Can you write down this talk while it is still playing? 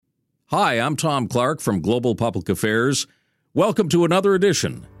Hi, I'm Tom Clark from Global Public Affairs. Welcome to another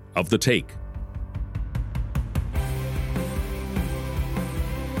edition of The Take.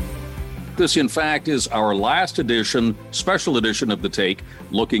 This, in fact, is our last edition, special edition of The Take,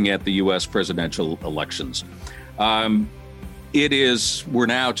 looking at the U.S. presidential elections. We're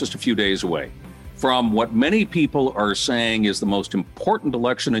now just a few days away from what many people are saying is the most important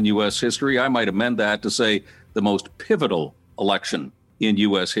election in U.S. history. I might amend that to say the most pivotal election in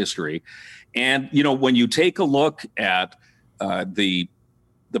U.S. history. And, you know, when you take a look at the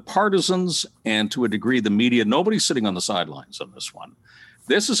partisans and to a degree the media, nobody's sitting on the sidelines on this one.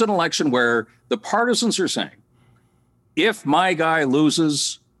 This is an election where the partisans are saying, if my guy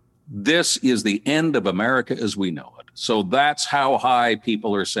loses, this is the end of America as we know it. So that's how high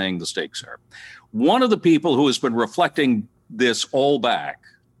people are saying the stakes are. One of the people who has been reflecting this all back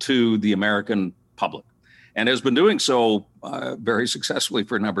to the American public and has been doing so very successfully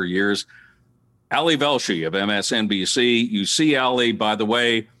for a number of years, Ali Velshi of MSNBC. You see Ali, by the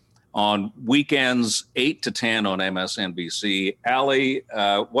way, on weekends, 8 to 10 on MSNBC. Ali,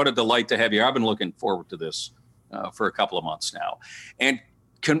 what a delight to have you. I've been looking forward to this for a couple of months now. And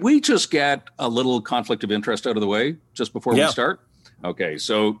can we just get a little conflict of interest out of the way just before we start? Okay,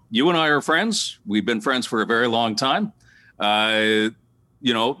 so you and I are friends. We've been friends for a very long time. That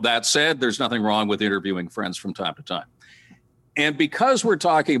said, there's nothing wrong with interviewing friends from time to time. And because we're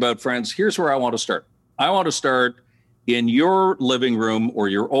talking about friends, here's where I want to start. I want to start in your living room or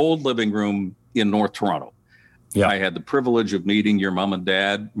your old living room in North Toronto. Yeah. I had the privilege of meeting your mom and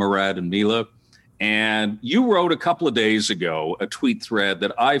dad, Murad and Mila. And you wrote a couple of days ago a tweet thread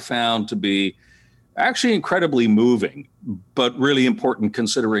that I found to be actually incredibly moving, but really important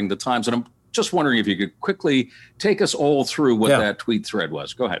considering the times. And I'm just wondering if you could quickly take us all through what that tweet thread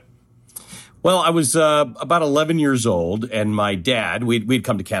was. Go ahead. Well, I was about 11 years old, and my dad, we'd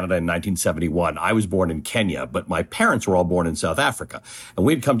come to Canada in 1971. I was born in Kenya, but my parents were all born in South Africa. And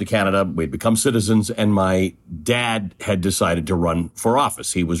we'd come to Canada, we'd become citizens, and my dad had decided to run for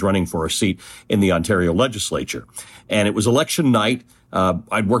office. He was running for a seat in the Ontario legislature. And it was election night.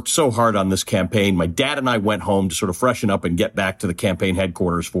 I'd worked so hard on this campaign. My dad and I went home to sort of freshen up and get back to the campaign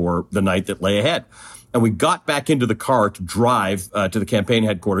headquarters for the night that lay ahead. And we got back into the car to drive to the campaign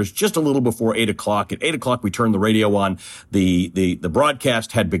headquarters just a little before 8 o'clock. At 8 o'clock, we turned the radio on. The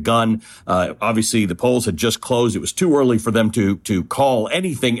broadcast had begun. Obviously, the polls had just closed. It was too early for them to call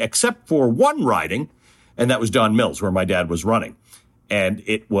anything except for one riding, and that was Don Mills, where my dad was running. And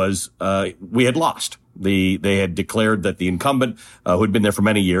it was we had lost. They had declared that the incumbent, who had been there for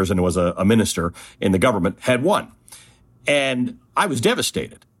many years and was a minister in the government, had won. And I was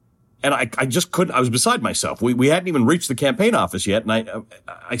devastated. And I just couldn't, I was beside myself. We hadn't even reached the campaign office yet. And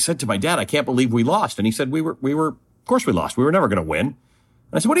I said to my dad, I can't believe we lost. And he said, of course we lost. We were never going to win. And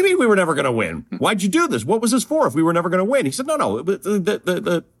I said, what do you mean we were never going to win? Why'd you do this? What was this for if we were never going to win? He said, no,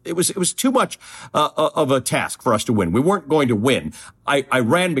 it was too much of a task for us to win. We weren't going to win. I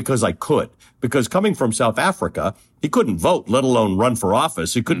ran because I could. Because coming from South Africa, he couldn't vote, let alone run for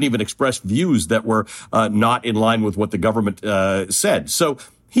office. He couldn't even express views that were not in line with what the government said. So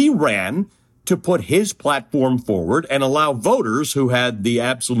he ran to put his platform forward and allow voters who had the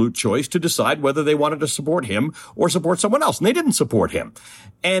absolute choice to decide whether they wanted to support him or support someone else. And they didn't support him.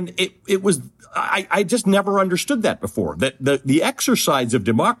 And it was, I just never understood that before, that the exercise of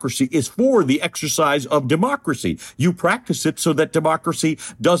democracy is for the exercise of democracy. You practice it so that democracy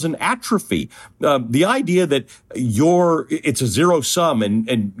doesn't atrophy. The idea that it's a zero sum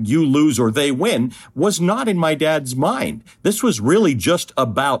and you lose or they win was not in my dad's mind. This was really just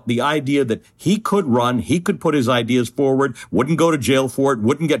about the idea that he could run, he could put his ideas forward, wouldn't go to jail for it,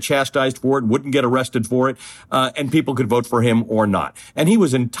 wouldn't get chastised for it, wouldn't get arrested for it, and people could vote for him or not. And he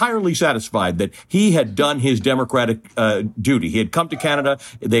was entirely satisfied that he had done his democratic duty. He had come to Canada,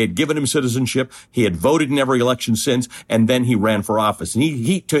 they had given him citizenship, he had voted in every election since, and then he ran for office.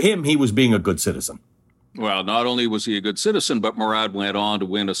 And to him, he was being a good citizen. Well, not only was he a good citizen, but Murad went on to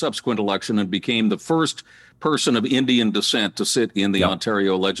win a subsequent election and became the first person of Indian descent to sit in the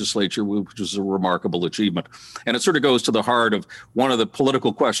Ontario legislature, which is a remarkable achievement. And it sort of goes to the heart of one of the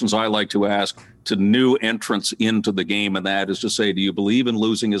political questions I like to ask to new entrants into the game, and that is to say, do you believe in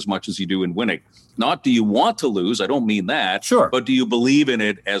losing as much as you do in winning? Not do you want to lose, I don't mean that, sure, but do you believe in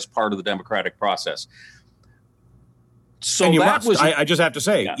it as part of the democratic process? So and you that must. was, I just have to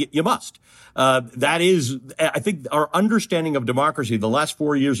say, yeah. you must. That is, I think our understanding of democracy, the last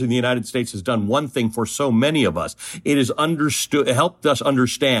 4 years in the United States has done one thing for so many of us. It has helped us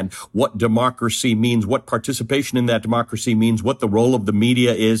understand what democracy means, what participation in that democracy means, what the role of the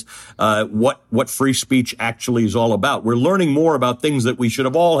media is, what free speech actually is all about. We're learning more about things that we should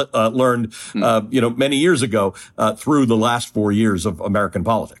have all learned, many years ago, through the last 4 years of American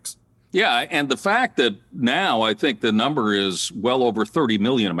politics. Yeah, and the fact that now I think the number is well over 30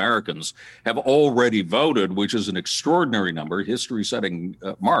 million Americans have already voted, which is an extraordinary number, history-setting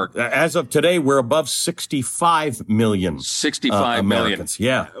mark. As of today, we're above 65 million. 65 Americans,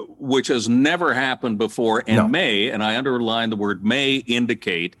 million, yeah. Which has never happened before, and No. may, and I underline the word may,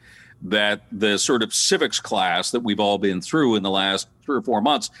 indicate that the sort of civics class that we've all been through in the last 3 or 4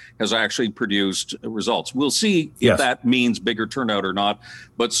 months has actually produced results. We'll see if that means bigger turnout or not,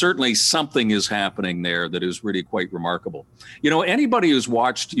 but certainly something is happening there that is really quite remarkable. Anybody who's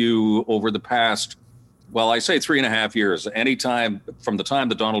watched you over the past, well, I say 3.5 years, anytime from the time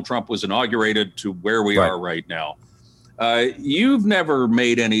that Donald Trump was inaugurated to where we are right now, you've never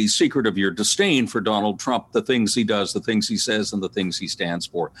made any secret of your disdain for Donald Trump, the things he does, the things he says, and the things he stands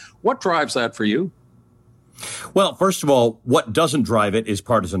for. What drives that for you? Well, first of all, what doesn't drive it is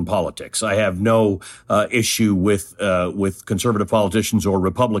partisan politics. I have no issue with conservative politicians or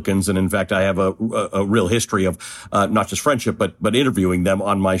Republicans, and in fact, I have a real history of not just friendship but interviewing them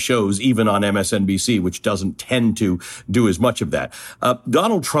on my shows, even on MSNBC, which doesn't tend to do as much of that.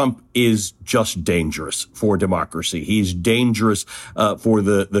 Donald Trump is just dangerous for democracy. He's dangerous for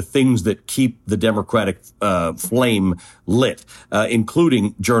the things that keep the Democratic flame lit,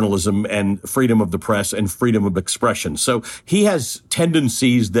 including journalism and freedom of the press and freedom of expression. So he has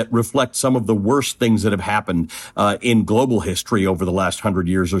tendencies that reflect some of the worst things that have happened in global history over the last 100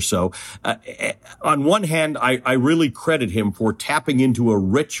 years or so. On one hand, I really credit him for tapping into a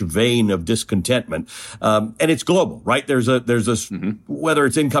rich vein of discontentment, and it's global, right? There's whether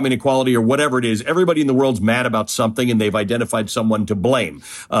it's income inequality or whatever it is, everybody in the world's mad about something, and they've identified someone to blame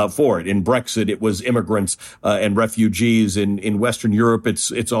for it. In Brexit, it was immigrants and refugees. In Western Europe,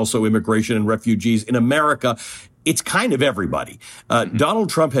 it's also immigration and refugees. In America, it's kind of everybody. Donald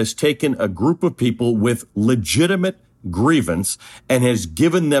Trump has taken a group of people with legitimate grievance and has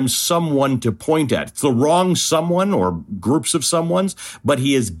given them someone to point at. It's the wrong someone or groups of someones, but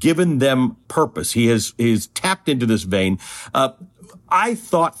he has given them purpose. He has tapped into this vein. I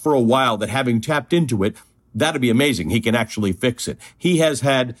thought for a while that having tapped into it, that'd be amazing. He can actually fix it. He has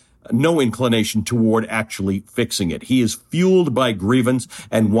had no inclination toward actually fixing it. He is fueled by grievance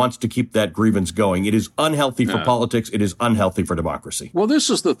and wants to keep that grievance going. It is unhealthy for politics. It is unhealthy for democracy. Well,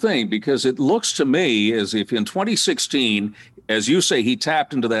 this is the thing, because it looks to me as if in 2016, as you say, he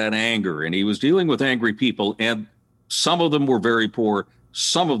tapped into that anger and he was dealing with angry people, and some of them were very poor,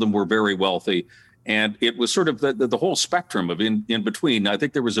 some of them were very wealthy. And it was sort of the whole spectrum of in between. I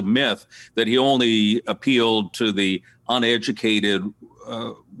think there was a myth that he only appealed to the uneducated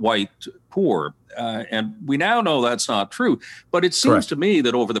white poor. And we now know that's not true. But it seems to me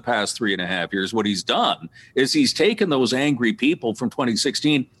that over the past 3.5 years, what he's done is he's taken those angry people from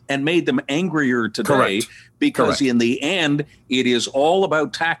 2016 and made them angrier today. Because in the end, it is all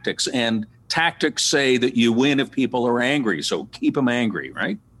about tactics. And tactics say that you win if people are angry. So keep them angry,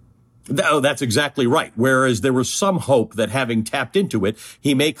 right? Oh, that's exactly right. Whereas there was some hope that having tapped into it,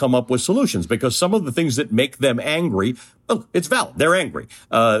 he may come up with solutions, because some of the things that make them angry, well, it's valid. They're angry.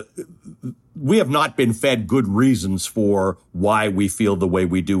 We have not been fed good reasons for why we feel the way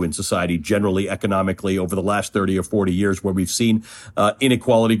we do in society, generally economically, over the last 30 or 40 years, where we've seen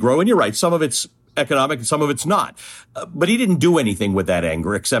inequality grow. And you're right, some of it's economic and some of it's not. But he didn't do anything with that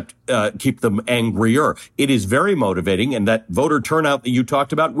anger except keep them angrier. It is very motivating. And that voter turnout that you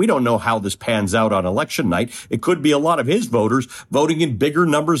talked about, we don't know how this pans out on election night. It could be a lot of his voters voting in bigger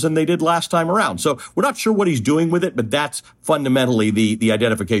numbers than they did last time around. So we're not sure what he's doing with it, but that's fundamentally the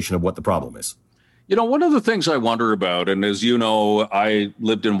identification of what the problem is. You know, one of the things I wonder about, and as you know, I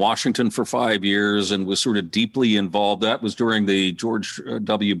lived in Washington for 5 years and was sort of deeply involved. That was during the George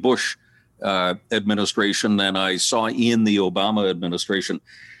W. Bush administration than I saw in the Obama administration.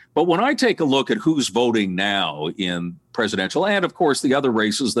 But when I take a look at who's voting now in presidential, and of course the other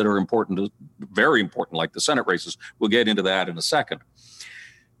races that are important, very important, like the Senate races, we'll get into that in a second.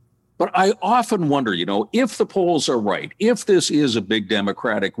 But I often wonder, you know, if the polls are right, if this is a big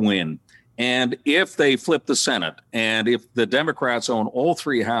Democratic win, and if they flip the Senate, and if the Democrats own all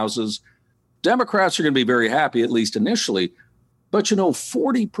three houses, Democrats are going to be very happy, at least initially. But, you know,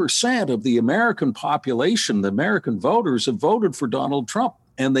 40% of the American population, the American voters, have voted for Donald Trump,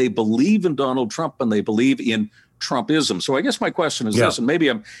 and they believe in Donald Trump, and they believe in Trumpism. So I guess my question is this, and maybe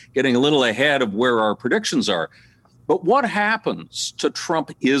I'm getting a little ahead of where our predictions are. But what happens to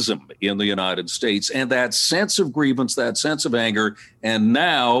Trumpism in the United States and that sense of grievance, that sense of anger, and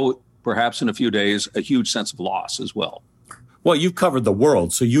now, perhaps in a few days, a huge sense of loss as well? Well, you've covered the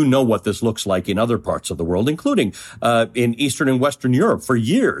world, so you know what this looks like in other parts of the world, including in Eastern and Western Europe. For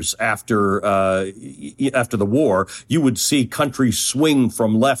years after the war, you would see countries swing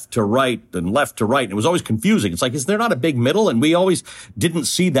from left to right and left to right. And it was always confusing. It's like, is there not a big middle? And we always didn't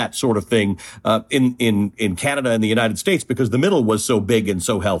see that sort of thing in Canada and the United States because the middle was so big and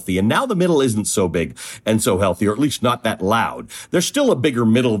so healthy. And now the middle isn't so big and so healthy, or at least not that loud. There's still a bigger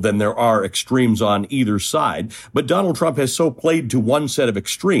middle than there are extremes on either side. But Donald Trump has so played to one set of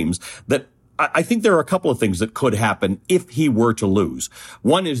extremes that I think there are a couple of things that could happen if he were to lose.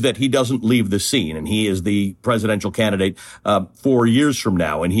 One is that he doesn't leave the scene, and he is the presidential candidate 4 years from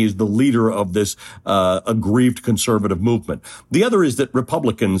now, and he is the leader of this aggrieved conservative movement. The other is that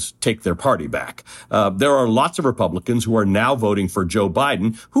Republicans take their party back. There are lots of Republicans who are now voting for Joe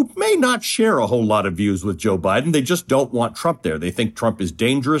Biden who may not share a whole lot of views with Joe Biden. They just don't want Trump there. They think Trump is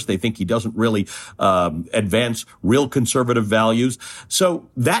dangerous. They think he doesn't really advance real conservative values. So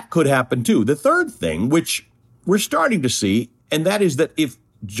that could happen too. The third thing, which we're starting to see, and that is that if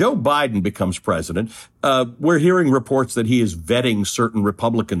Joe Biden becomes president, we're hearing reports that he is vetting certain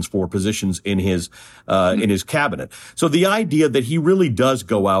Republicans for positions in his cabinet. So the idea that he really does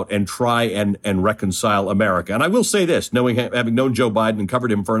go out and try and reconcile America. And I will say this, having known Joe Biden and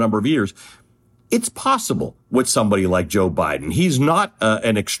covered him for a number of years, it's possible with somebody like Joe Biden. He's not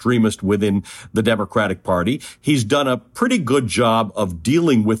an extremist within the Democratic Party. He's done a pretty good job of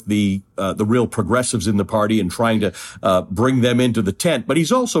dealing with the real progressives in the party and trying to bring them into the tent. But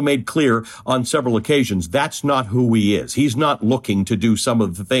he's also made clear on several occasions that's not who he is. He's not looking to do some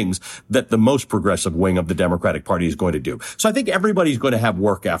of the things that the most progressive wing of the Democratic Party is going to do. So I think everybody's going to have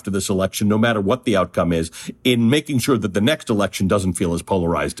work after this election, no matter what the outcome is, in making sure that the next election doesn't feel as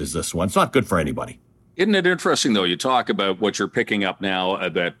polarized as this one. It's not good for anybody. Isn't it interesting, though, you talk about what you're picking up now,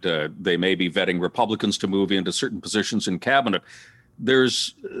 that they may be vetting Republicans to move into certain positions in cabinet.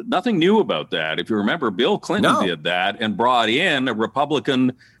 There's nothing new about that. If you remember, Bill Clinton did that and brought in a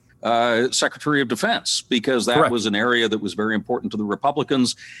Republican Secretary of Defense because that was an area that was very important to the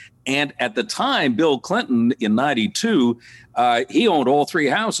Republicans. And at the time, Bill Clinton in 92, he owned all three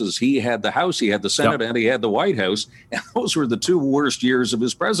houses. He had the House, he had the Senate, and he had the White House. And those were the two worst years of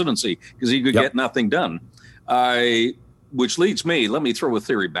his presidency because he could get nothing done. Which leads me, let me throw a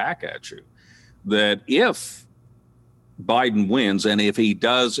theory back at you, that if Biden wins and if he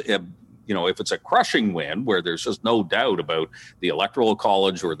does, if it's a crushing win where there's just no doubt about the Electoral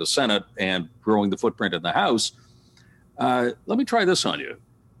College or the Senate and growing the footprint in the House, let me try this on you.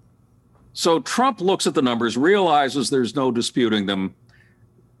 So Trump looks at the numbers, realizes there's no disputing them.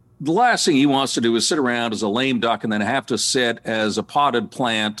 The last thing he wants to do is sit around as a lame duck and then have to sit as a potted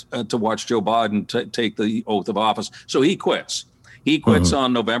plant to watch Joe Biden take the oath of office. So he quits. He quits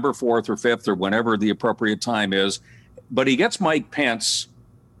on November 4th or 5th or whenever the appropriate time is. But he gets Mike Pence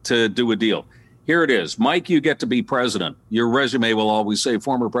to do a deal. Here it is. Mike, you get to be president. Your resume will always say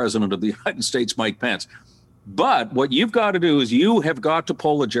former president of the United States, Mike Pence. But what you've got to do is you have got to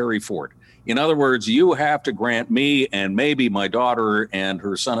pull a Jerry Ford. In other words, you have to grant me and maybe my daughter and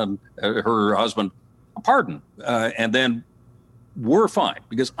her son and her husband a pardon. And then we're fine.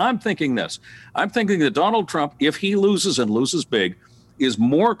 Because I'm thinking this. I'm thinking that Donald Trump, if he loses and loses big, is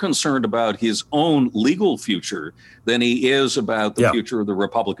more concerned about his own legal future than he is about the future of the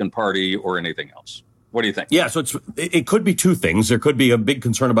Republican Party or anything else. What do you think? Yeah, so it could be two things. There could be a big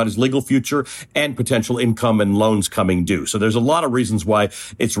concern about his legal future and potential income and loans coming due. So there's a lot of reasons why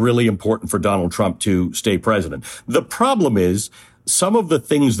it's really important for Donald Trump to stay president. The problem is some of the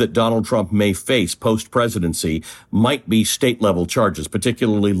things that Donald Trump may face post-presidency might be state-level charges,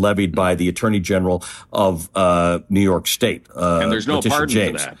 particularly levied by the Attorney General of New York State. And there's no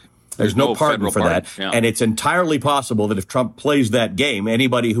pardon for that. There's no pardon for that. Yeah. And it's entirely possible that if Trump plays that game,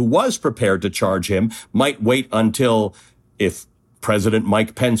 anybody who was prepared to charge him might wait until, if President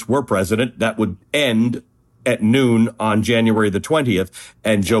Mike Pence were president, that would end at noon on January the 20th,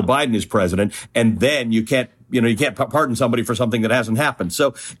 and Joe Biden is president. And then you can't pardon somebody for something that hasn't happened.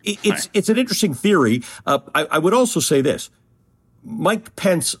 So it's an interesting theory. I would also say this. Mike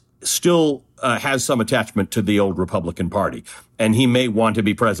Pence still has some attachment to the old Republican Party, and he may want to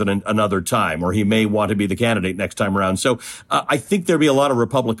be president another time, or he may want to be the candidate next time around. So I think there'd be a lot of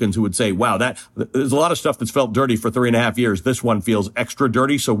Republicans who would say, wow, there's a lot of stuff that's felt dirty for 3.5 years. This one feels extra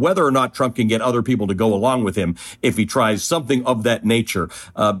dirty. So whether or not Trump can get other people to go along with him if he tries something of that nature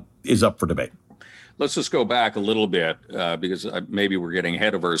is up for debate. let's just go back a little bit because maybe we're getting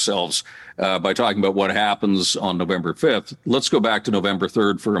ahead of ourselves by talking about what happens on November 5th. Let's go back to November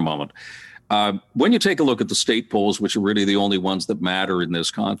 3rd for a moment. When you take a look at the state polls, which are really the only ones that matter in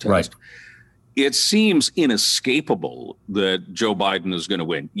this contest, right, it seems inescapable that Joe Biden is going to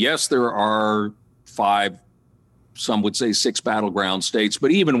win. Yes, there are 5, some would say 6 battleground states,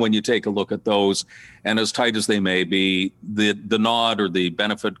 but even when you take a look at those, and as tight as they may be, the nod or the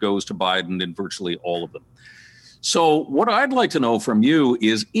benefit goes to Biden in virtually all of them. So what I'd like to know from you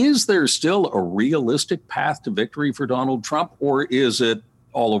is there still a realistic path to victory for Donald Trump, or is it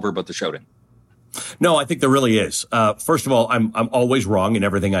all over but the shouting? No, I think there really is. First of all, I'm always wrong in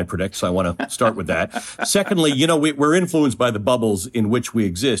everything I predict, so I want to start with that. Secondly, we're influenced by the bubbles in which we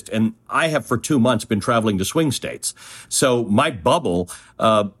exist, and I have for 2 months been traveling to swing states. So my bubble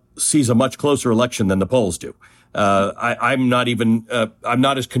sees a much closer election than the polls do. I'm not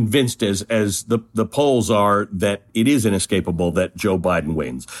as convinced as the polls are that it is inescapable that Joe Biden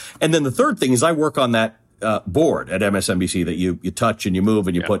wins. And then the third thing is I work on that board at MSNBC that you touch and you move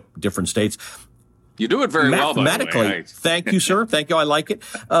and you put different states. You do it very well, by the way. Thank you, sir. Thank you. I like it.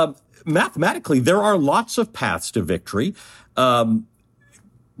 Mathematically, there are lots of paths to victory. Some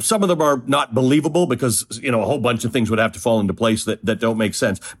of them are not believable because, a whole bunch of things would have to fall into place that don't make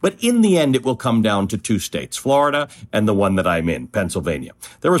sense. But in the end, it will come down to 2 states, Florida and the one that I'm in, Pennsylvania.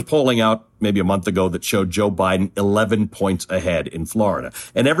 There was polling out maybe a month ago that showed Joe Biden 11 points ahead in Florida.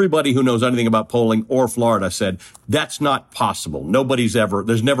 And everybody who knows anything about polling or Florida said that's not possible.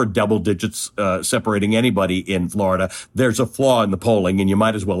 There's never double digits separating anybody in Florida. There's a flaw in the polling, and you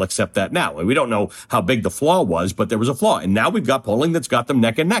might as well accept that now. And we don't know how big the flaw was, but there was a flaw. And now we've got polling that's got them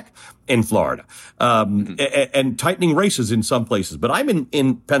neck and neck in Florida, and tightening races in some places. But I'm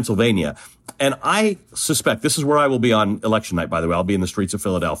in Pennsylvania, and I suspect this is where I will be on election night, by the way. I'll be in the streets of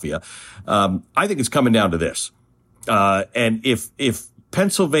Philadelphia. I think it's coming down to this. And if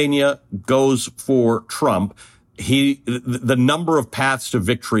Pennsylvania goes for Trump, the number of paths to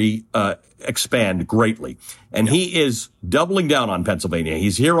victory expand greatly. And he is doubling down on Pennsylvania.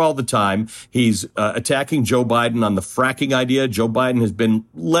 He's here all the time. He's attacking Joe Biden on the fracking idea. Joe Biden has been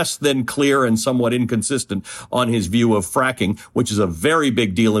less than clear and somewhat inconsistent on his view of fracking, which is a very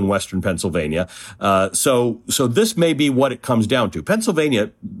big deal in Western Pennsylvania. So this may be what it comes down to.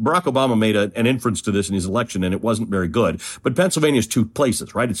 Pennsylvania, Barack Obama made an inference to this in his election, and it wasn't very good. But Pennsylvania is 2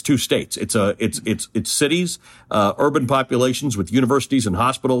 places, right? It's 2 states. It's cities, urban populations with universities and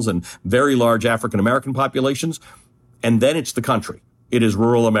hospitals and very large African American populations. And then it's the country. It is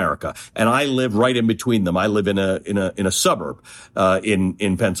rural America. And I live right in between them. I live in a suburb,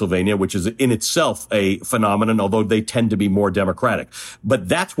 in Pennsylvania, which is in itself a phenomenon, although they tend to be more Democratic. But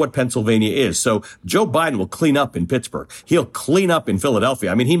that's what Pennsylvania is. So Joe Biden will clean up in Pittsburgh. He'll clean up in Philadelphia.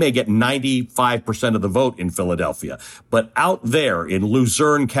 I mean, he may get 95% of the vote in Philadelphia. But out there in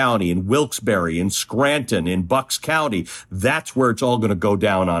Luzerne County, in Wilkes-Barre, in Scranton, in Bucks County, that's where it's all going to go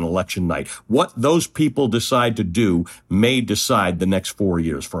down on election night. What those people decide to do may decide the next 4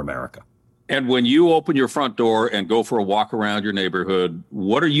 years for America. And when you open your front door and go for a walk around your neighborhood,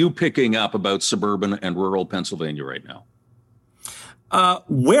 what are you picking up about suburban and rural Pennsylvania right now?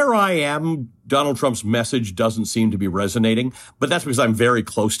 Where I am, Donald Trump's message doesn't seem to be resonating, but that's because I'm very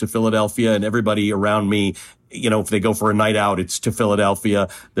close to Philadelphia, and everybody around me, if they go for a night out, it's to Philadelphia.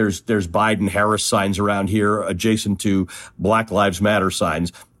 There's Biden-Harris signs around here adjacent to Black Lives Matter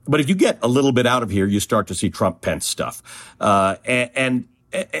signs. But if you get a little bit out of here, you start to see Trump-Pence stuff. And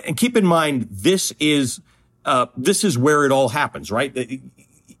keep in mind, this is where it all happens, right?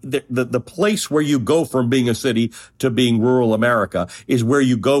 The place where you go from being a city to being rural America is where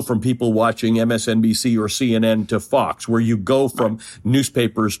you go from people watching MSNBC or CNN to Fox, where you go from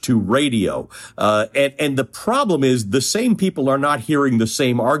newspapers to radio. And the problem is the same people are not hearing the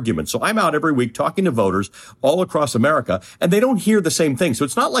same arguments. So I'm out every week talking to voters all across America, and they don't hear the same thing. So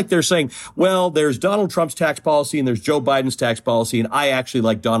it's not like they're saying, well, there's Donald Trump's tax policy and there's Joe Biden's tax policy, and I actually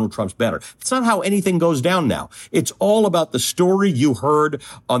like Donald Trump's better. It's not how anything goes down now. It's all about the story you heard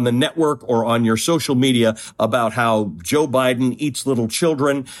on the network or on your social media about how Joe Biden eats little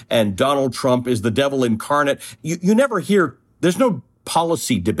children and Donald Trump is the devil incarnate. You never hear, there's no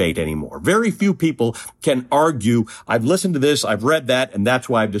policy debate anymore. Very few people can argue, I've listened to this, I've read that, and that's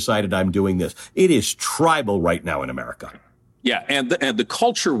why I've decided I'm doing this. It is tribal right now in America. Yeah, and the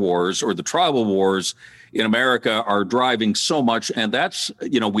culture wars or the tribal wars in America are driving so much, and that's,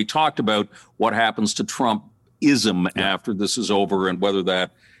 we talked about what happens to Trumpism after this is over and whether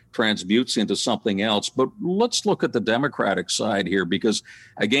that transmutes into something else. But let's look at the Democratic side here, because,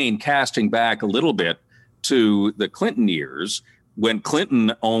 again, casting back a little bit to the Clinton years, when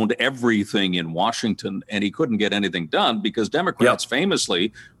Clinton owned everything in Washington and he couldn't get anything done because Democrats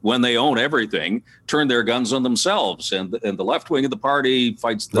famously, when they own everything, turn their guns on themselves. And the left wing of the party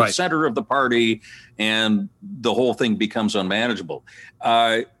fights the center of the party, and the whole thing becomes unmanageable.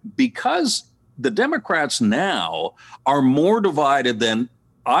 Because the Democrats now are more divided than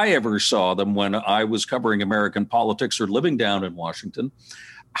I ever saw them when I was covering American politics or living down in Washington.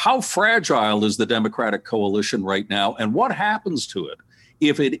 How fragile is the Democratic coalition right now, and what happens to it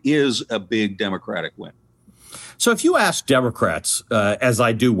if it is a big Democratic win? So if you ask Democrats, as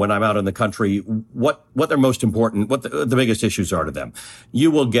I do when I'm out in the country, what they're most important, what the biggest issues are to them,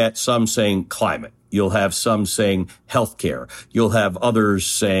 you will get some saying climate. You'll have some saying healthcare. You'll have others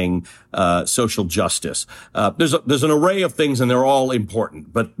saying social justice. There's an array of things, and they're all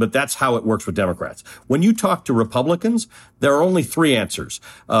important. But that's how it works with Democrats. When you talk to Republicans, there are only three answers: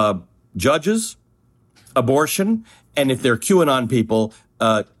 judges, abortion, and if they're QAnon people,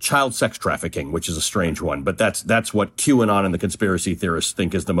 child sex trafficking, which is a strange one, but that's what QAnon and the conspiracy theorists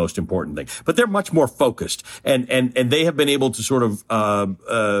think is the most important thing. But they're much more focused, and they have been able to sort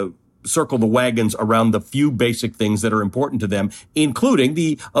of circle the wagons around the few basic things that are important to them, including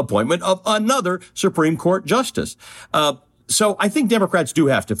the appointment of another Supreme Court justice. So I think Democrats do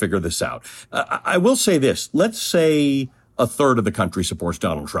have to figure this out. I will say this. Let's say a third of the country supports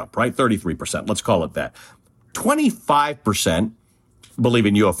Donald Trump, right? 33%. Let's call it that. 25% believe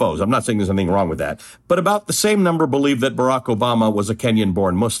in UFOs. I'm not saying there's anything wrong with that, but about the same number believe that Barack Obama was a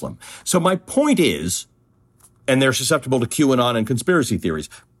Kenyan-born Muslim. So my point is, and they're susceptible to QAnon and conspiracy theories,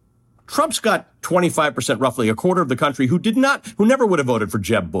 Trump's got 25%, roughly a quarter of the country who never would have voted for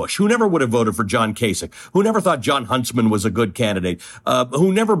Jeb Bush, who never would have voted for John Kasich, who never thought John Huntsman was a good candidate,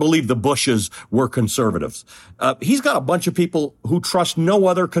 who never believed the Bushes were conservatives. He's got a bunch of people who trust no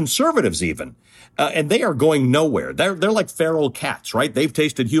other conservatives even. And they are going nowhere. They're like feral cats, right? They've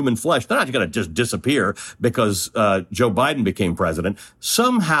tasted human flesh. They're not going to just disappear because Joe Biden became president.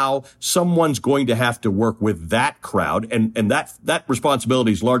 Somehow, someone's going to have to work with that crowd, and that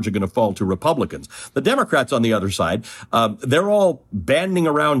responsibility is largely going to fall to Republicans. The Democrats on the other side, they're all banding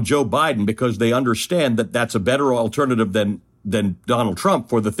around Joe Biden because they understand that that's a better alternative than Donald Trump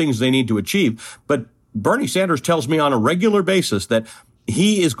for the things they need to achieve. But Bernie Sanders tells me on a regular basis that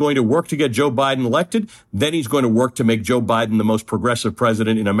he is going to work to get Joe Biden elected. Then he's going to work to make Joe Biden the most progressive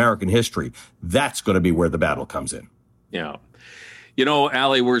president in American history. That's going to be where the battle comes in. Yeah. You know,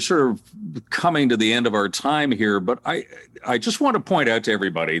 Ali, we're sort of coming to the end of our time here, but I just want to point out to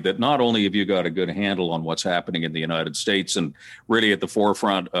everybody that not only have you got a good handle on what's happening in the United States and really at the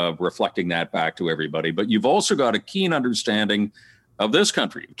forefront of reflecting that back to everybody, but you've also got a keen understanding of this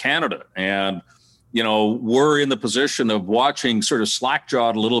country, Canada. And you know, we're in the position of watching sort of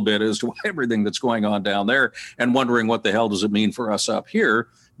slack-jawed a little bit as to everything that's going on down there and wondering what the hell does it mean for us up here,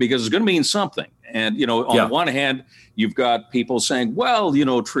 because it's going to mean something. And, you know, on one hand, you've got people saying, well, you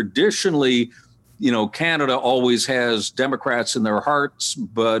know, traditionally, you know, Canada always has Democrats in their hearts,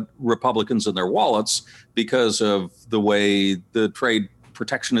 but Republicans in their wallets because of the way the trade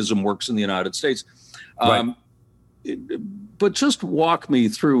protectionism works in the United States. Right. But just walk me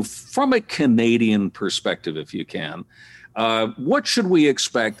through, from a Canadian perspective, if you can, what should we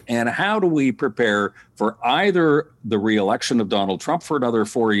expect and how do we prepare for either the re-election of Donald Trump for another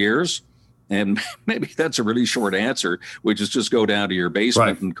 4 years? And maybe that's a really short answer, which is just go down to your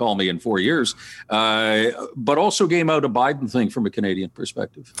basement and call me in 4 years. But also game out a Biden thing from a Canadian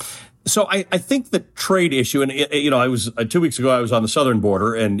perspective. So I think the trade issue, and, you know, I was 2 weeks ago, I was on the southern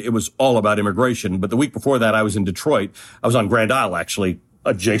border and it was all about immigration. But the week before that, I was in Detroit. I was on Grand Isle, actually,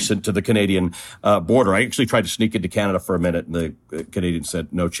 adjacent to the Canadian border. I actually tried to sneak into Canada for a minute, and the Canadians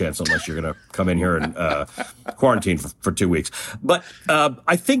said, no chance unless you're going to come in here and quarantine for 2 weeks. But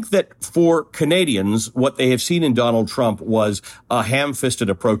I think that for Canadians, what they have seen in Donald Trump was a ham-fisted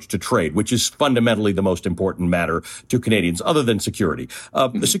approach to trade, which is fundamentally the most important matter to Canadians, other than security.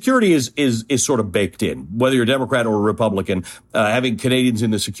 The security is sort of baked in. Whether you're a Democrat or a Republican, having Canadians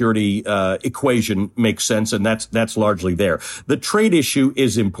in the security equation makes sense, and that's largely there. The trade issue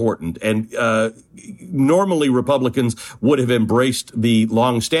is important. And normally Republicans would have embraced the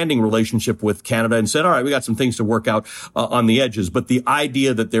long-standing relationship with Canada and said, all right, we got some things to work out on the edges. But the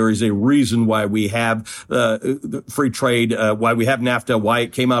idea that there is a reason why we have free trade, why we have NAFTA, why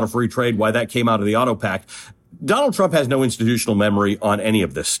it came out of free trade, why that came out of the Auto Pact, Donald Trump has no institutional memory on any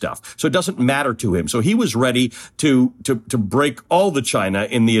of this stuff, so it doesn't matter to him. So he was ready to break all the China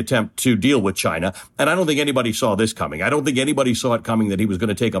in the attempt to deal with China, and I don't think anybody saw this coming. I don't think anybody saw it coming that he was going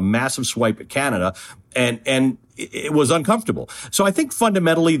to take a massive swipe at Canada, and it was uncomfortable. So I think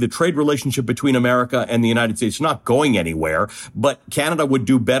fundamentally the trade relationship between America and the United States is not going anywhere, but Canada would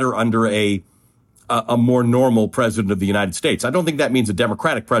do better under a more normal president of the United States. I don't think that means a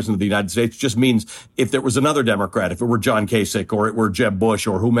Democratic president of the United States. It just means if there was another Democrat, if it were John Kasich or it were Jeb Bush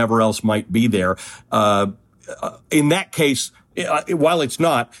or whomever else might be there, in that case, while it's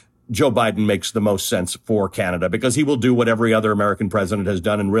not, Joe Biden makes the most sense for Canada because he will do what every other American president has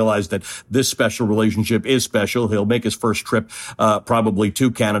done and realize that this special relationship is special. He'll make his first trip probably to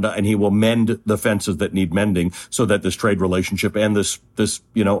Canada, and he will mend the fences that need mending so that this trade relationship and this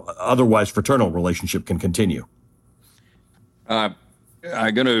otherwise fraternal relationship can continue. I'm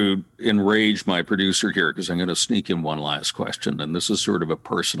going to enrage my producer here because I'm going to sneak in one last question, and this is sort of a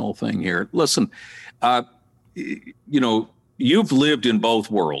personal thing here. Listen, you've lived in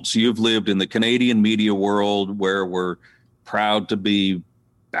both worlds. You've lived in the Canadian media world where we're proud to be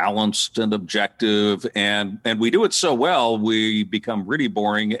balanced and objective, and we do it so well, we become really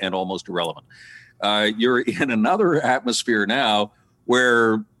boring and almost irrelevant. You're in another atmosphere now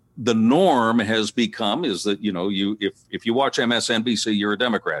where the norm has become is that, if you watch MSNBC, you're a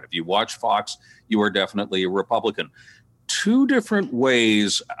Democrat. If you watch Fox, you are definitely a Republican. Two different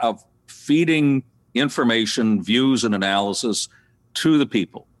ways of feeding information, views, and analysis to the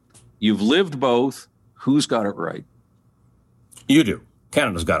people. You've lived both. Who's got it right? You do.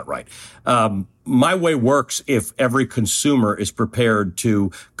 Canada's got it right. My way works if every consumer is prepared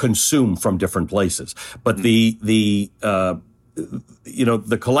to consume from different places. But the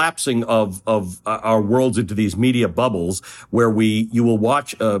collapsing of our worlds into these media bubbles where you will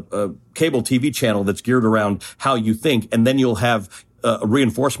watch a cable TV channel that's geared around how you think, and then you'll have a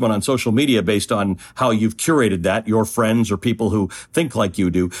reinforcement on social media based on how you've curated that, your friends or people who think like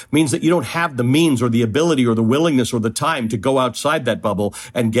you do, means that you don't have the means or the ability or the willingness or the time to go outside that bubble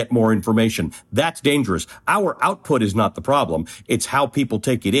and get more information. That's dangerous. Our output is not the problem. It's how people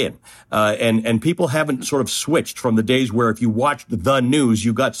take it in. And people haven't sort of switched from the days where if you watched the news,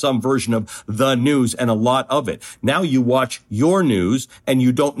 you got some version of the news and a lot of it. Now you watch your news and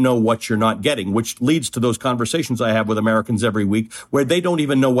you don't know what you're not getting, which leads to those conversations I have with Americans every week where they don't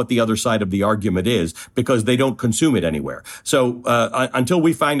even know what the other side of the argument is because they don't consume it anywhere. So until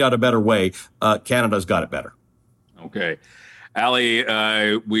we find out a better way, Canada's got it better. Okay. Ali,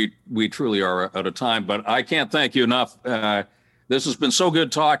 we truly are out of time, but I can't thank you enough. This has been so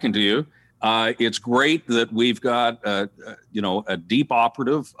good talking to you. It's great that we've got, a deep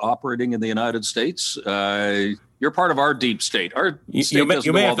operative operating in the United States. You're part of our deep state. Our state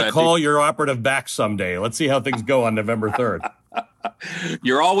you may have to call your operative back someday. Let's see how things go on November 3rd.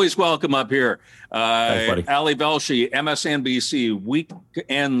 You're always welcome up here. Thanks, buddy. Ali Velshi, MSNBC,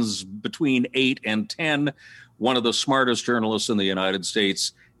 weekends between 8 and 10, one of the smartest journalists in the United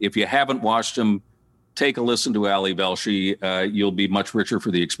States. If you haven't watched him, take a listen to Ali Velshi. You'll be much richer for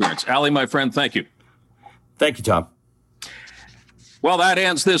the experience. Ali, my friend, thank you. Thank you, Tom. Well, that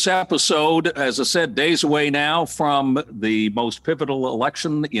ends this episode. As I said, days away now from the most pivotal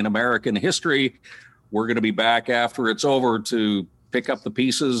election in American history. We're going to be back after it's over to pick up the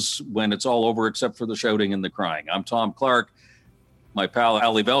pieces when it's all over, except for the shouting and the crying. I'm Tom Clark, my pal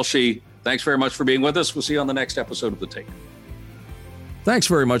Ali Velshi. Thanks very much for being with us. We'll see you on the next episode of The Take. Thanks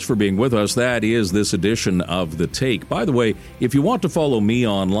very much for being with us. That is this edition of The Take. By the way, if you want to follow me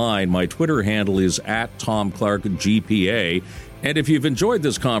online, my Twitter handle is @TomClarkGPA. And if you've enjoyed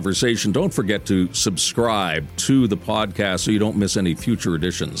this conversation, don't forget to subscribe to the podcast so you don't miss any future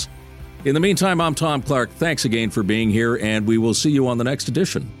editions. In the meantime, I'm Tom Clark. Thanks again for being here, and we will see you on the next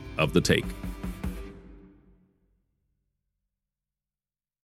edition of The Take.